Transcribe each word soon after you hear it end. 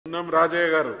సున్నం రాజయ్య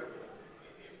గారు.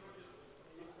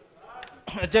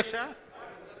 అధ్యక్ష,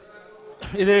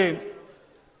 ఇది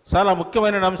చాలా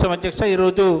ముఖ్యమైన అంశం అధ్యక్ష.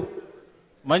 ఈరోజు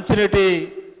మంచినీటి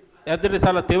ఎద్దడి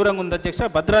చాలా తీవ్రంగా ఉంది అధ్యక్ష.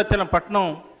 భద్రాచలం పట్టణం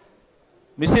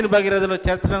మిషన్ భగీరథలో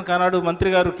చేర్చడానికి ఆనాడు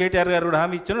మంత్రి గారు కేటీఆర్ గారు కూడా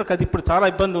హామీ ఇచ్చారు. అది ఇప్పుడు చాలా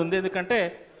ఇబ్బంది ఉంది. ఎందుకంటే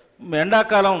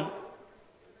ఎండాకాలం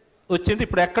వచ్చింది,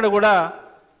 ఇప్పుడు ఎక్కడ కూడా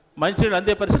మంచినీళ్ళు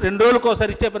అందే పరిస్థితి, 2 రోజులకు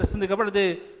ఒకసారి ఇచ్చే పరిస్థితి. కాబట్టి అది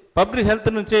పబ్లిక్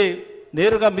హెల్త్ నుంచి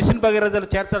నేరుగా మిషన్ భగీరథలో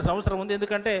చేర్చాల్సిన అవసరం ఉంది.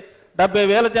 ఎందుకంటే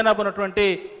 70,000 జనాభా ఉన్నటువంటి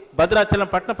భద్రాచలం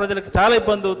పట్టణ ప్రజలకు చాలా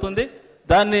ఇబ్బంది అవుతుంది.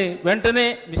 దాన్ని వెంటనే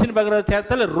మిషన్ భగీరథ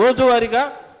చేర్చాలి. రోజువారీగా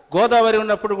గోదావరి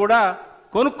ఉన్నప్పుడు కూడా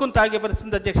కొనుక్కుని తాగే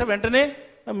పరిస్థితి అధ్యక్ష. వెంటనే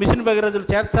మిషన్ భగీరథలు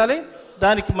చేర్చాలి.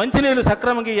 దానికి మంచినీళ్ళు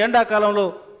సక్రమంగా ఎండాకాలంలో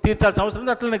తీర్చాల్సిన అవసరం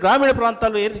ఉంది. అట్లనే గ్రామీణ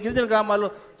ప్రాంతాల్లో గిరిజన గ్రామాల్లో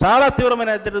చాలా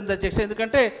తీవ్రమైన ఎద్దడి ఉంది అధ్యక్ష.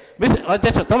 ఎందుకంటే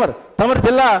అధ్యక్ష తమరు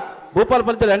జిల్లా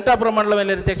భూపాలపల్లి జిల్లా వెంకటాపురం మండలం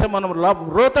వెళ్ళారు అధ్యక్ష. మనం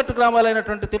రోతట్టు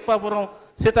గ్రామాలైనటువంటి తిప్పాపురం,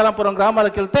 సీతారాంపురం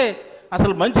గ్రామాలకు వెళ్తే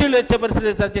అసలు మంచినీళ్ళు వచ్చే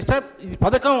పరిస్థితి అధ్యక్ష. ఈ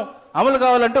పథకం అమలు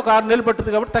కావాలంటే ఒక 6 నెలలు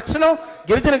పట్టుతుంది. కాబట్టి తక్షణం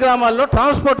గిరిజన గ్రామాల్లో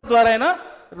ట్రాన్స్పోర్ట్ ద్వారా అయినా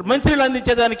మంచినీళ్ళు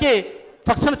అందించేదానికి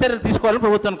తక్షణ చర్యలు తీసుకోవాలని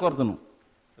ప్రభుత్వాన్ని కోరుతున్నాం.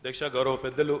 అధ్యక్ష, గౌరవ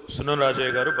పెద్దలు సున్నం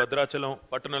రాజయ్య గారు భద్రాచలం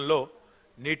పట్టణంలో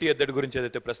నీటి ఎద్దడి గురించి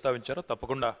ఏదైతే ప్రస్తావించారో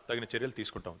తప్పకుండా తగిన చర్యలు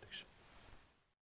తీసుకుంటాం అధ్యక్ష.